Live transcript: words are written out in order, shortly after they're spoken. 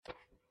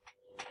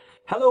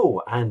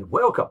Hello and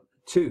welcome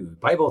to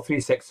Bible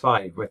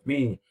 365 with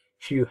me,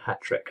 Hugh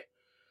Hatrick.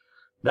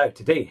 Now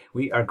today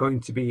we are going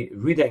to be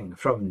reading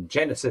from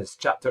Genesis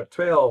chapter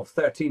 12,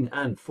 13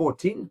 and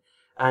 14,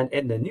 and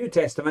in the New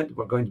Testament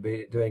we're going to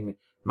be doing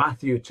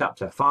Matthew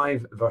chapter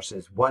 5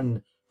 verses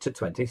 1 to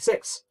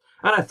 26.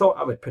 And I thought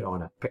I would put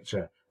on a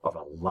picture of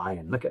a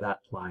lion. Look at that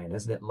lion,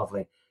 isn't it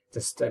lovely?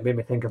 Just made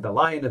me think of the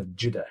Lion of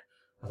Judah.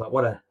 I thought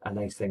what a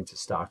nice thing to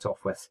start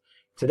off with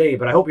today.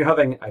 But I hope you're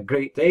having a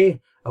great day.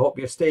 I hope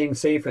you're staying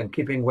safe and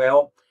keeping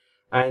well.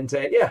 And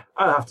yeah,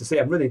 I have to say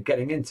I'm really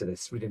getting into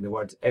this, reading the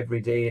word every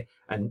day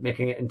and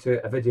making it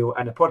into a video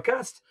and a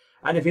podcast.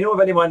 And if you know of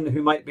anyone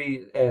who might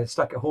be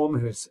stuck at home,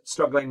 who's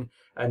struggling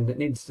and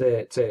needs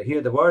to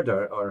hear the word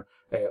or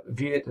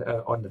view it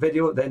on the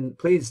video, then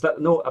please let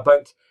them know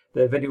about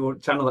the video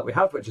channel that we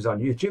have, which is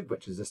on YouTube,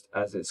 which is just,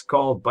 as it's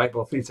called,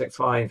 Bible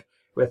 365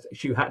 with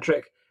Hugh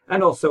Hatrick,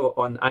 and also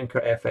on Anchor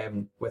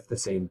FM with the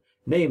same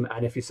name.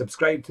 And if you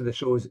subscribe to the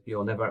shows,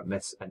 you'll never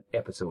miss an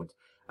episode.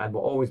 And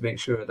we'll always make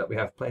sure that we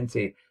have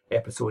plenty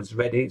episodes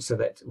ready so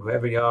that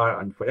whoever you are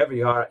and wherever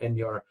you are in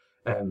your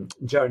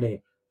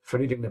journey for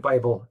reading the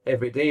Bible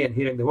every day and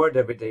hearing the word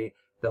every day,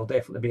 there'll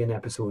definitely be an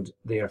episode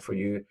there for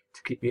you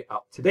to keep you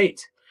up to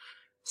date.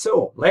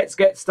 So let's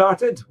get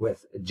started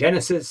with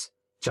Genesis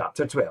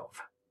chapter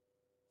 12.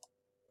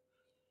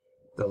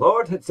 The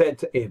Lord had said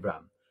to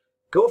Abram,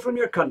 "Go from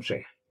your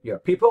country, your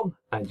people,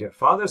 and your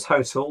father's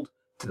household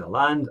to the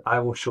land I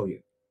will show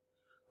you.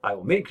 I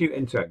will make you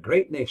into a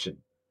great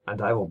nation,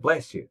 and I will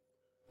bless you.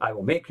 I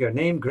will make your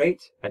name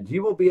great, and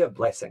you will be a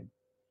blessing.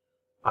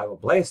 I will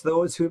bless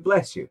those who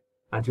bless you,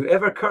 and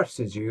whoever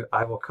curses you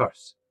I will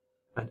curse,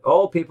 and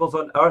all peoples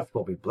on earth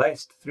will be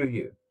blessed through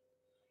you."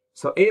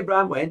 So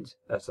Abram went,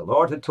 as the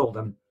Lord had told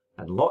him,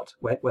 and Lot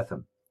went with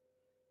him.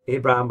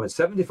 Abram was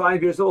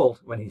 75 years old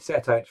when he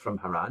set out from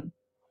Haran.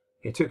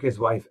 He took his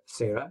wife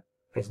Sarah,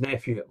 his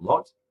nephew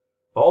Lot,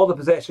 all the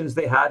possessions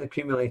they had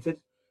accumulated,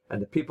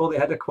 and the people they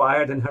had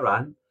acquired in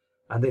Haran,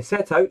 and they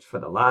set out for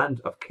the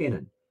land of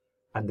Canaan,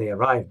 and they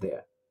arrived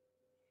there.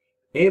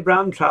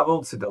 Abram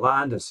travelled through the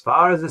land as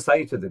far as the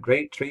site of the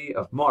great tree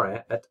of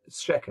Moreh at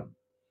Shechem.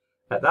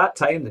 At that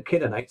time the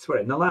Canaanites were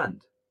in the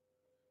land.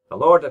 The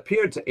Lord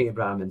appeared to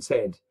Abram and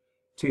said,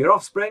 "To your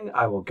offspring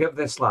I will give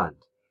this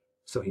land."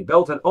 So he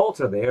built an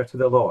altar there to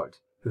the Lord,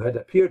 who had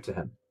appeared to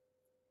him.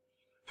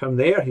 From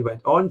there he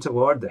went on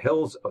toward the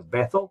hills of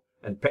Bethel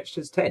and pitched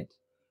his tent,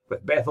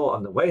 with Bethel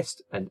on the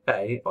west and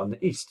Ai on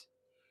the east.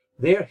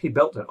 There he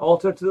built an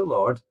altar to the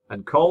Lord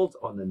and called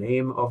on the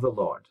name of the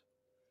Lord.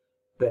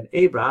 Then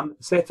Abram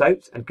set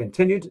out and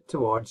continued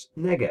towards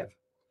Negev.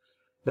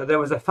 Now there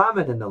was a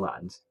famine in the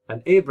land,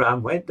 and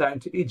Abram went down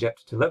to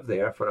Egypt to live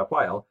there for a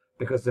while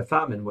because the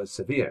famine was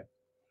severe.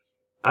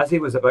 As he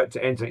was about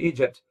to enter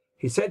Egypt,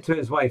 he said to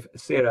his wife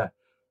Sarah,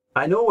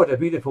 "I know what a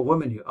beautiful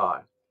woman you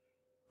are.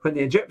 When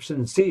the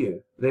Egyptians see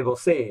you, they will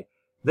say,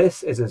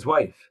 'This is his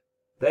wife.'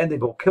 Then they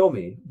will kill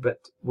me,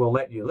 but will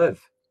let you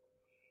live.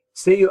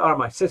 Say you are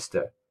my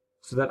sister,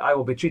 so that I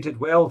will be treated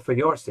well for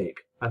your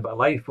sake, and my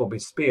life will be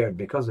spared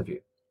because of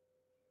you."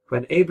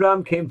 When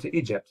Abram came to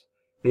Egypt,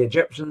 the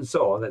Egyptians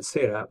saw that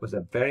Sarah was a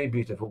very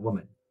beautiful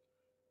woman.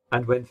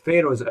 And when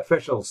Pharaoh's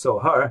officials saw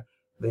her,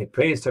 they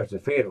praised her to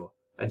Pharaoh,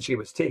 and she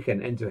was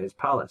taken into his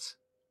palace.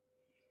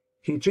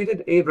 He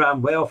treated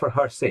Abram well for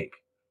her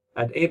sake,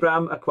 and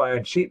Abram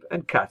acquired sheep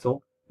and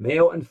cattle,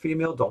 male and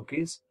female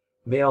donkeys,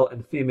 male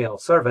and female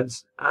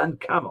servants,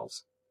 and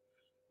camels.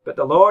 But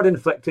the Lord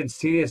inflicted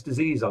serious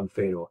disease on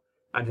Pharaoh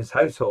and his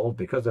household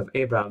because of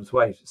Abram's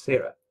wife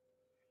Sarah.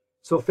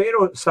 So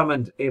Pharaoh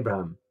summoned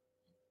Abram.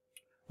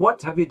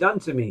 "What have you done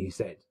to me?" he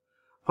said.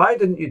 "Why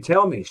didn't you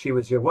tell me she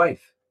was your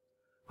wife?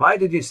 Why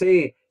did you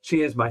say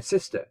she is my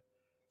sister,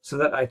 so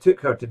that I took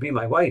her to be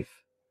my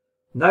wife?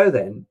 Now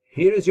then,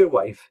 here is your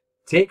wife,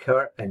 take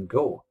her and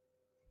go."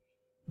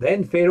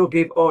 Then Pharaoh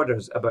gave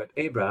orders about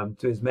Abram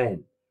to his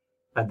men,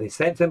 and they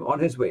sent him on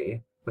his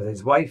way with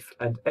his wife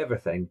and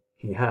everything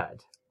he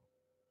had.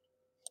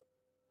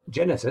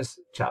 Genesis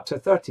chapter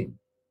 13.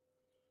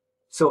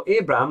 So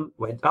Abram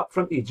went up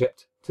from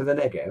Egypt to the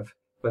Negev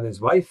with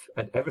his wife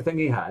and everything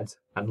he had,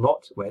 and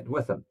Lot went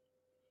with him.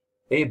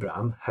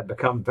 Abram had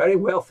become very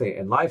wealthy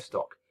in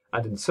livestock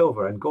and in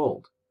silver and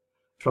gold.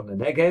 From the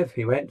Negev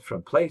he went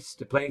from place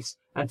to place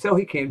until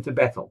he came to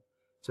Bethel,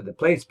 to the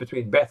place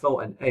between Bethel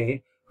and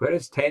Ai, where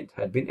his tent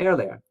had been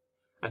earlier,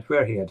 and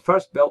where he had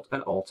first built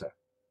an altar.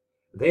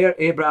 There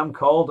Abram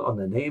called on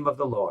the name of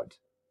the Lord.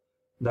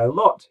 Now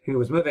Lot, who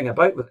was moving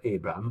about with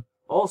Abram,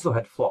 also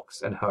had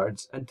flocks and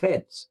herds and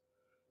tents.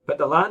 But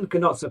the land could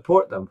not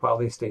support them while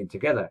they stayed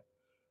together,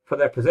 for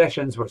their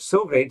possessions were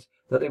so great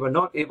that they were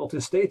not able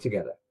to stay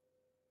together.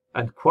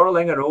 And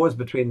quarrelling arose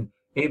between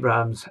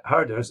Abram's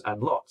herders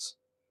and Lot's.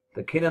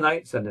 The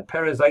Canaanites and the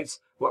Perizzites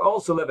were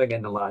also living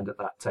in the land at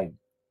that time.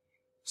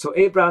 So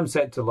Abram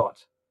said to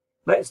Lot,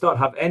 "Let's not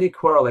have any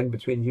quarrelling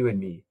between you and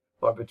me,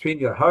 or between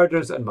your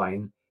herders and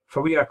mine,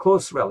 for we are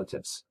close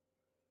relatives.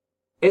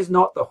 Is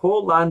not the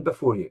whole land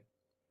before you?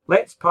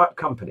 Let's part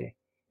company.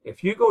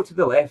 If you go to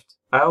the left,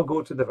 I'll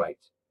go to the right.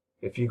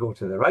 If you go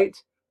to the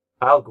right,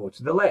 I'll go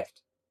to the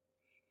left."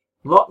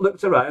 Lot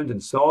looked around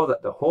and saw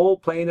that the whole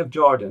plain of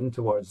Jordan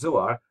towards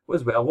Zoar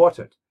was well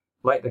watered,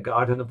 like the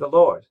garden of the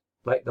Lord,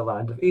 like the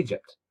land of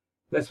Egypt.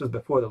 This was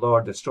before the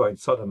Lord destroyed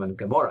Sodom and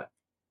Gomorrah.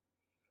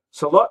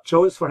 So Lot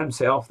chose for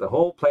himself the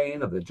whole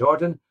plain of the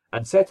Jordan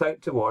and set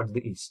out toward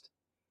the east.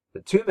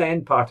 The two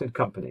men parted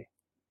company.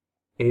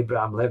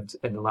 Abram lived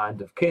in the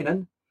land of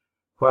Canaan,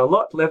 while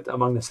Lot lived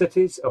among the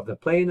cities of the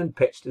plain and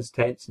pitched his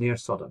tents near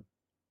Sodom.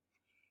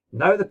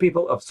 Now the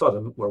people of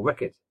Sodom were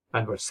wicked,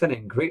 and were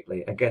sinning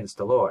greatly against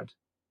the Lord.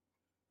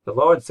 The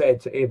Lord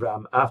said to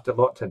Abram after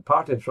Lot had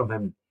parted from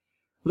him,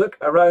 "Look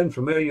around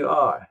from where you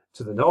are,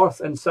 to the north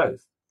and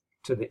south,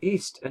 to the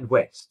east and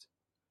west.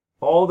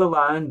 All the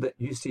land that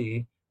you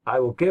see I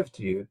will give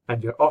to you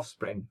and your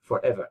offspring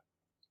forever.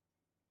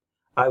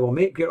 I will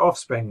make your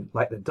offspring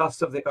like the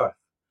dust of the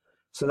earth,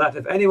 so that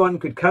if anyone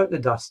could count the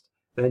dust,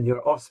 then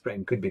your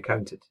offspring could be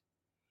counted.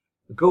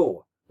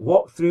 Go,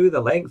 walk through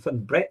the length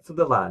and breadth of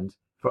the land,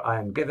 for I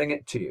am giving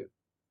it to you."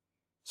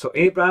 So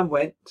Abram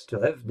went to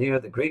live near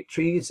the great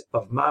trees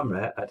of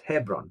Mamre at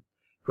Hebron,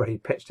 where he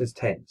pitched his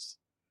tents.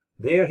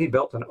 There he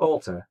built an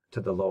altar to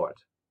the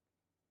Lord.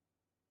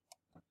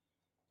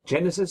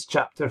 Genesis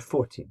chapter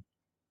 14.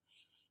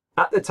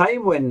 At the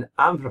time when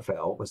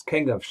Amraphel was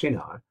king of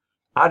Shinar,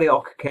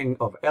 Arioch king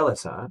of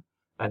Elasar,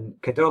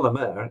 and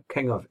Kedorlaomer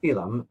king of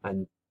Elam,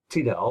 and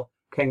Tidal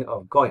king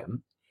of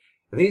Goyim,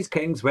 these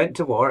kings went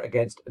to war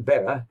against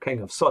Bera king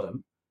of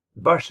Sodom,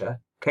 Birsha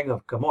king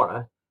of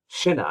Gomorrah,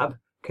 Shinab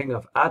king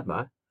of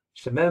Admah,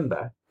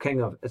 Shemember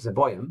king of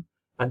Zeboim,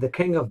 and the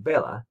king of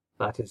Bela,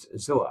 that is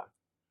Zoar.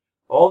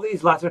 All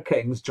these latter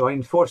kings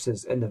joined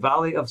forces in the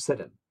valley of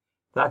Siddim,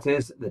 that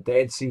is the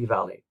Dead Sea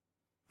Valley.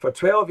 For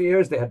 12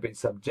 years they had been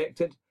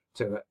subjected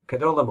to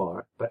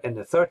Kedorlaomer, but in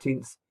the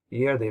 13th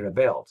year they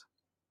rebelled.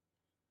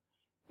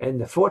 In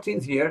the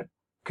 14th year,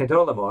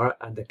 Kedorlaomer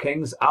and the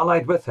kings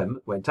allied with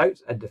him went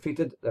out and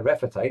defeated the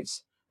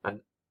Rephaites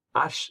and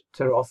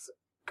Ashtaroth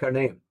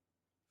Karnaim,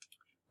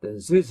 the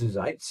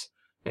Zuzites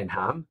in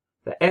Ham,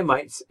 the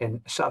Emites in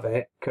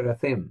Shaveh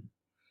Kirathim,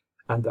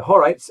 and the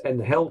Horites in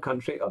the hill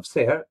country of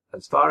Seir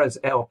as far as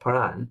El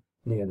Paran,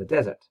 near the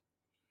desert.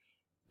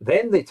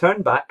 Then they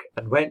turned back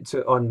and went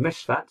to On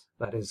Mishpat,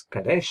 that is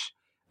Kadesh,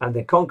 and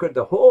they conquered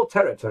the whole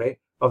territory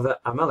of the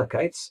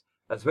Amalekites,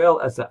 as well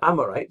as the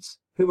Amorites,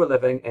 who were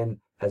living in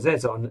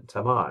Hazezon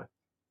Tamar.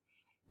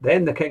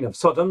 Then the king of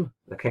Sodom,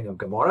 the king of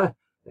Gomorrah,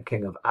 the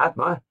king of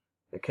Admah,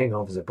 the king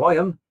of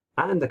Zeboim,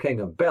 and the king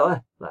of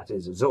Bela, that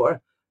is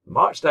Zoar,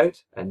 marched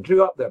out and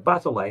drew up their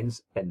battle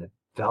lines in the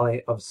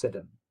valley of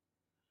Siddim.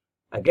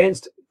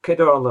 Against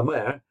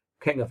Kedorlaomer,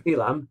 king of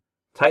Elam,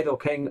 Tidal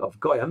king of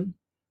Goyim,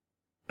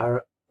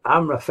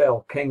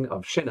 Amraphel king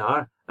of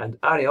Shinar, and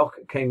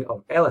Arioch king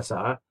of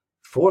Elasar,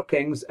 4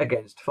 kings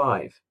against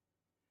 5.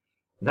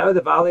 Now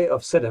the valley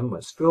of Siddim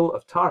was full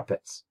of tar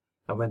pits,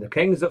 and when the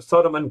kings of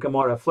Sodom and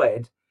Gomorrah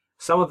fled,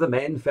 some of the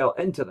men fell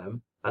into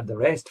them, and the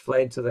rest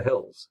fled to the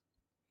hills.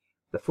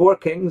 The 4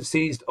 kings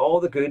seized all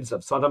the goods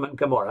of Sodom and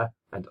Gomorrah,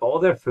 and all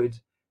their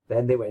food,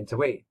 then they went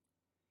away.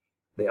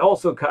 They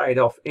also carried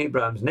off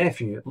Abram's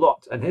nephew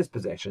Lot and his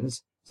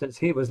possessions, since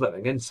he was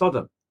living in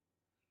Sodom.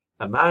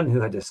 A man who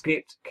had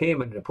escaped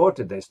came and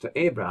reported this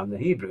to Abram the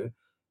Hebrew,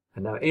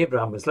 and now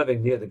Abram was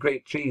living near the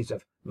great trees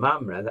of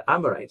Mamre the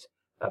Amorite,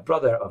 a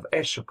brother of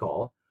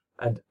Eshcol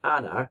and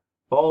Anar,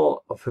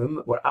 all of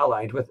whom were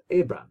allied with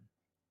Abram.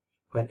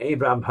 When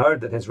Abram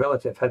heard that his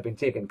relative had been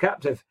taken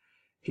captive,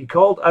 he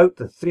called out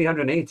the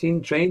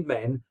 318 trained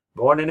men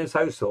born in his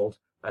household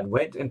and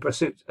went in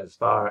pursuit as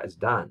far as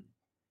Dan.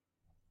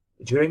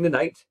 During the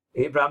night,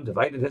 Abram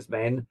divided his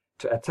men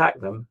to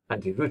attack them,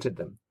 and he routed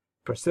them,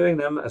 pursuing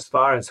them as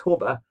far as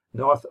Hobah,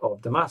 north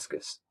of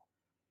Damascus.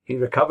 He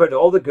recovered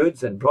all the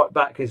goods and brought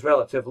back his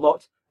relative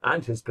Lot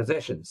and his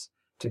possessions,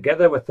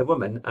 together with the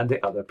woman and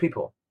the other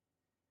people.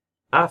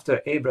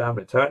 After Abram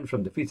returned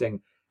from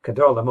defeating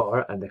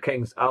Kedorlaomer and the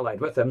kings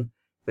allied with him,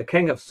 the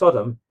king of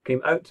Sodom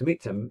came out to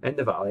meet him in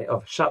the valley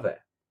of Shaveh,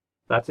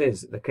 that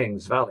is, the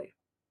king's valley.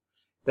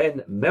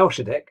 Then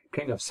Melchizedek,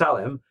 king of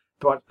Salem,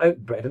 brought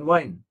out bread and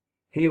wine.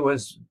 He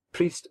was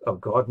priest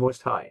of God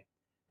Most High.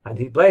 And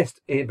he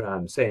blessed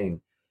Abram,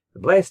 saying,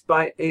 "Blessed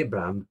by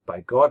Abram,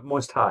 by God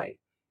Most High,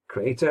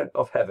 creator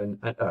of heaven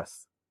and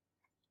earth.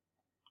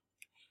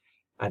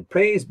 And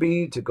praise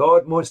be to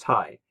God Most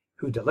High,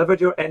 who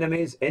delivered your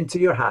enemies into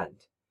your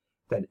hand."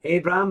 Then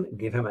Abram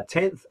gave him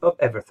 1/10 of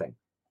everything.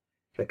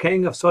 The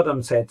king of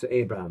Sodom said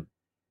to Abram,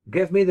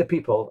 "Give me the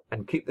people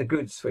and keep the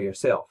goods for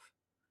yourself."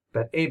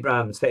 But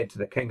Abram said to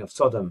the king of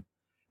Sodom,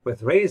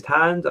 "With raised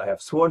hand I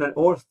have sworn an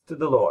oath to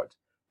the Lord,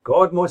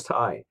 God Most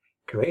High,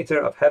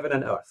 creator of heaven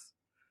and earth,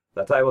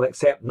 that I will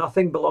accept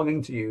nothing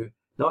belonging to you,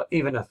 not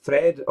even a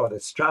thread or the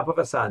strap of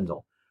a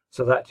sandal,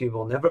 so that you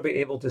will never be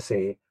able to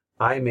say,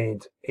 'I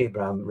made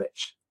Abram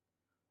rich.'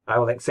 I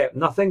will accept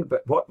nothing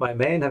but what my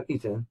men have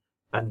eaten,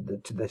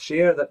 and to the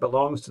share that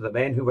belongs to the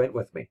men who went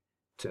with me,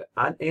 to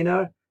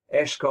Anar,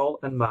 Eshcol,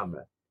 and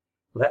Mamre.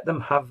 Let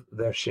them have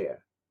their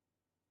share."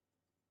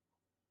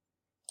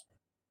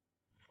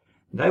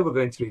 Now we're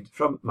going to read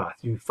from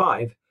Matthew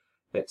 5,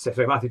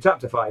 Matthew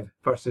chapter 5,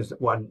 verses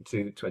 1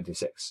 to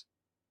 26.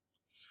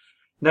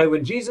 Now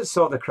when Jesus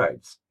saw the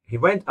crowds, he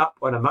went up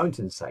on a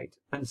mountainside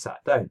and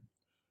sat down.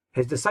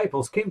 His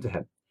disciples came to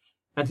him,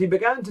 and he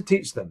began to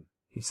teach them.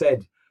 He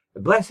said,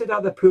 "Blessed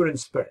are the poor in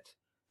spirit,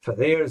 for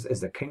theirs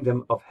is the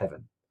kingdom of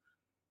heaven.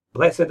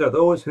 Blessed are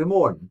those who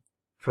mourn,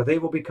 for they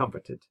will be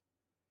comforted.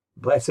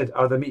 Blessed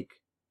are the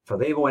meek, for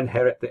they will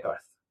inherit the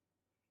earth.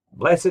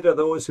 Blessed are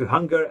those who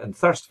hunger and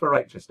thirst for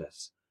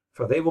righteousness,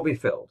 for they will be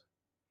filled.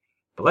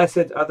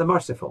 Blessed are the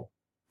merciful,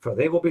 for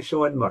they will be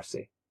shown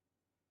mercy.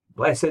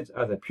 Blessed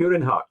are the pure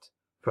in heart,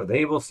 for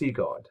they will see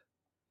God.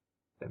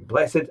 And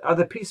blessed are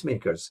the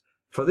peacemakers,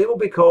 for they will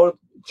be called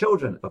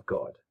children of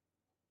God.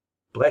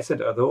 Blessed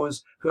are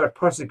those who are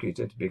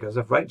persecuted because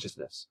of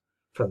righteousness,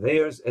 for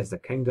theirs is the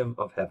kingdom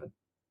of heaven.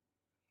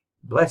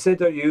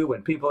 Blessed are you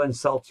when people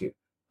insult you,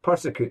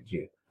 persecute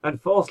you,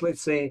 and falsely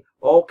say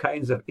all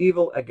kinds of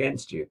evil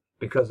against you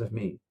because of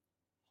me.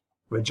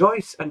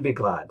 Rejoice and be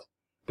glad,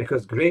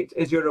 because great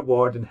is your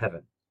reward in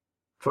heaven.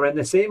 For in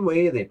the same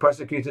way they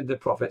persecuted the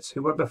prophets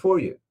who were before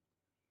you.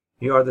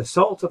 You are the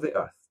salt of the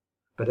earth,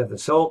 but if the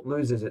salt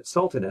loses its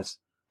saltiness,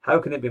 how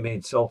can it be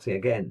made salty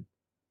again?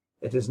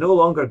 It is no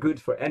longer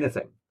good for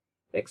anything,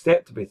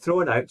 except to be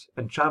thrown out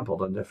and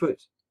trampled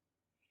underfoot.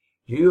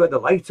 You are the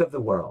light of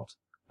the world.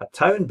 A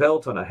town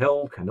built on a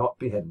hill cannot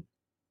be hidden.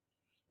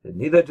 And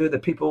neither do the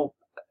people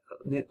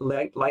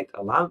light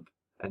a lamp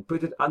and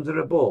put it under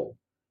a bowl.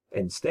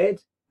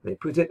 Instead, they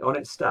put it on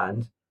its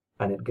stand,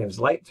 and it gives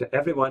light to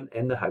everyone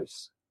in the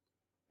house.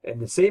 In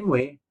the same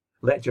way,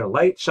 let your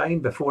light shine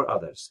before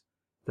others,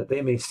 that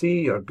they may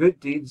see your good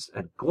deeds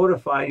and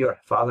glorify your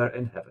Father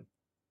in heaven.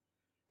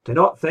 Do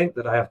not think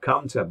that I have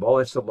come to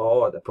abolish the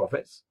law or the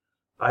prophets.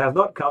 I have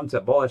not come to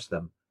abolish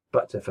them,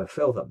 but to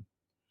fulfill them.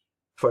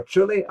 For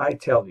truly I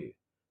tell you,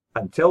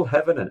 until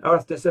heaven and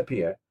earth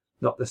disappear,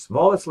 not the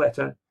smallest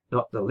letter,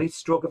 not the least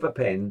stroke of a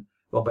pen,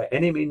 will by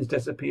any means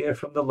disappear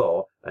from the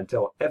law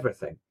until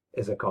everything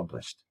is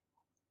accomplished.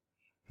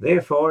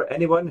 Therefore,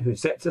 anyone who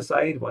sets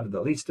aside one of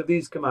the least of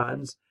these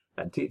commands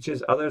and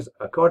teaches others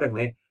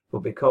accordingly will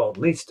be called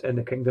least in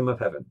the kingdom of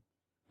heaven.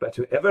 But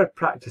whoever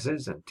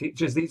practices and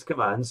teaches these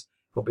commands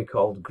will be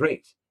called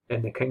great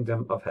in the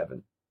kingdom of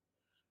heaven.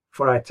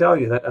 For I tell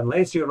you that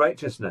unless your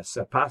righteousness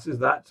surpasses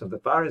that of the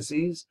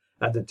Pharisees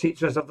and the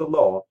teachers of the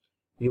law,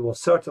 you will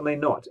certainly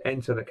not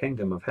enter the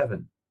kingdom of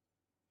heaven.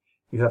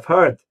 You have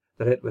heard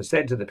that it was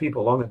said to the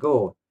people long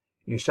ago,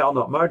 "You shall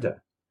not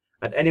murder,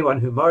 and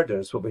anyone who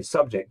murders will be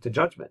subject to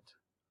judgment."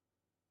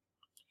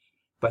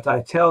 But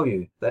I tell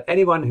you that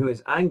anyone who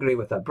is angry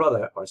with a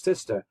brother or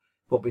sister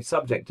will be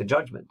subject to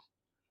judgment.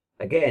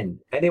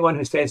 Again, anyone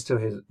who says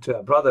to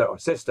a brother or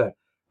sister,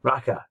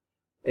 "Raka,"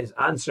 is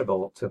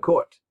answerable to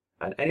court,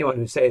 and anyone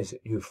who says,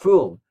 "You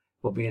fool,"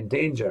 will be in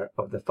danger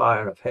of the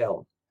fire of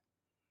hell.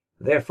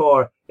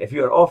 Therefore, if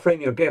you are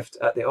offering your gift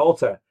at the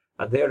altar,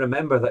 and there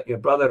remember that your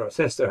brother or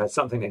sister has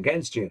something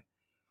against you,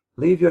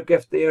 leave your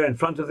gift there in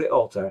front of the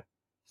altar.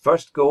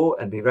 First go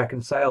and be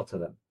reconciled to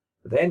them.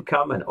 Then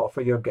come and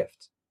offer your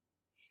gift.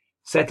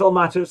 Settle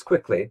matters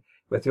quickly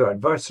with your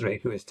adversary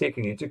who is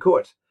taking you to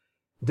court.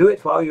 Do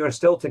it while you are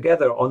still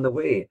together on the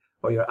way,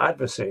 or your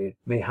adversary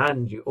may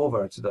hand you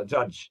over to the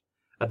judge,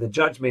 and the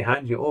judge may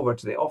hand you over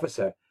to the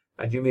officer,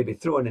 and you may be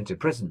thrown into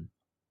prison.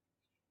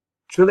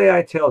 Truly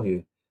I tell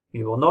you,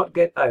 you will not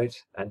get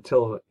out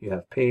until you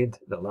have paid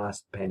the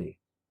last penny.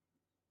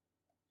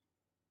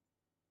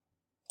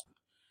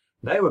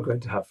 Now we're going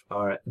to have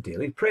our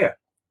daily prayer.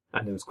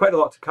 And there was quite a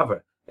lot to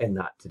cover in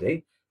that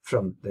today,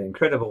 from the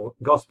incredible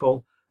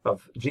gospel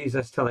of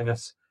Jesus telling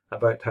us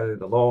about how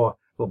the law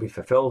will be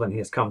fulfilled, and he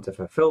has come to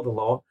fulfill the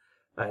law,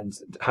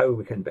 and how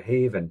we can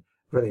behave and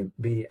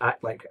really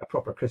act like a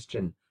proper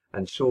Christian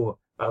and show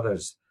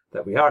others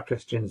that we are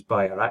Christians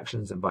by our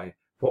actions and by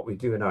what we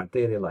do in our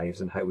daily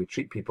lives and how we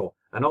treat people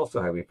and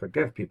also how we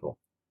forgive people.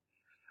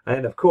 And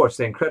then, of course,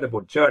 the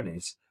incredible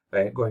journeys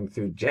going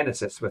through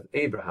Genesis with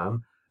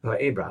Abraham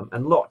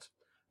and Lot,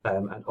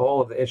 and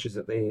all of the issues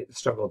that they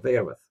struggled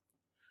there with.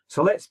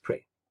 So let's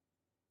pray.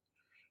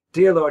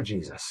 Dear Lord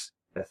Jesus,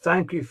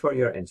 thank you for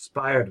your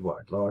inspired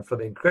word, Lord, for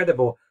the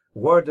incredible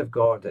word of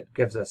God that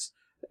gives us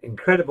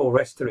incredible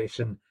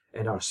restoration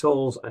in our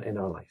souls and in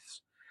our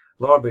lives.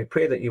 Lord, we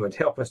pray that you would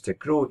help us to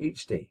grow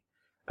each day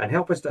and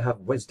help us to have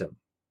wisdom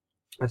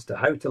as to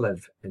how to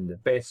live in the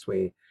best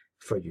way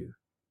for you.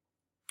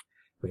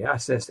 We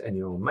ask this in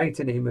your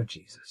almighty name of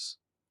Jesus.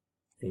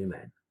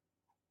 Amen.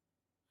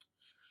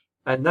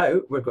 And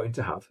now we're going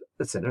to have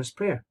the sinner's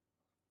prayer.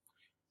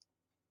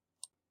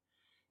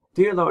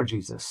 Dear Lord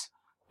Jesus,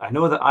 I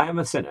know that I am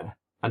a sinner,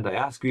 and I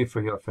ask you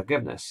for your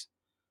forgiveness.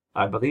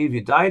 I believe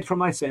you died for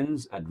my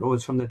sins and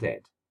rose from the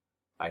dead.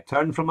 I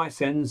turn from my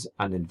sins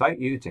and invite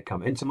you to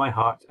come into my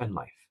heart and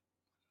life.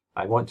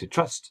 I want to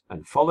trust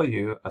and follow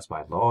you as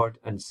my Lord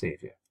and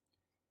Saviour.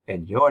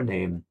 In your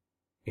name,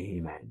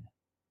 amen.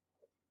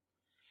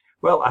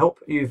 Well, I hope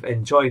you've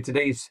enjoyed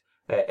today's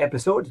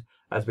episode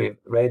as we've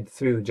read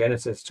through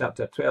Genesis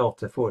chapter 12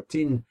 to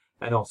 14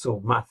 and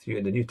also Matthew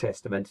in the New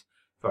Testament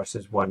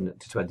verses 1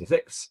 to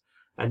 26.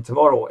 And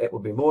tomorrow it will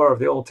be more of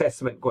the Old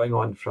Testament going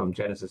on from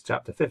Genesis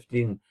chapter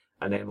 15,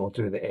 and then we'll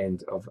do the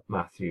end of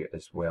Matthew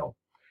as well.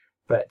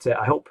 But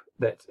I hope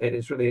that it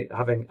is really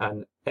having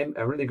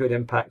a really good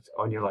impact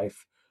on your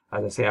life.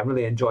 As I say, I'm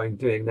really enjoying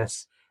doing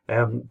this.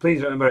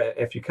 Please remember,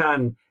 if you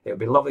can, it would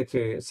be lovely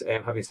to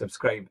have you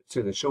subscribe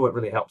to the show. It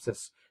really helps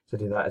us to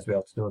do that as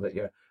well, to know that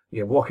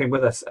you're walking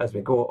with us as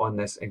we go on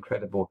this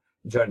incredible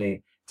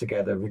journey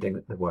together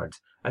reading the Word.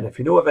 And if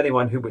you know of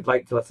anyone who would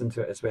like to listen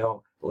to it as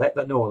well, let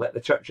them know, let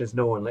the churches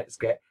know, and let's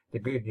get the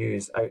good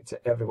news out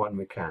to everyone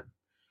we can.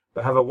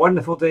 But have a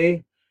wonderful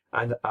day,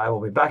 and I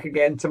will be back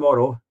again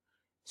tomorrow.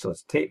 So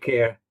take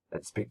care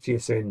and speak to you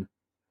soon.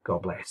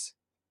 God bless.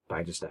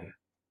 Bye just now.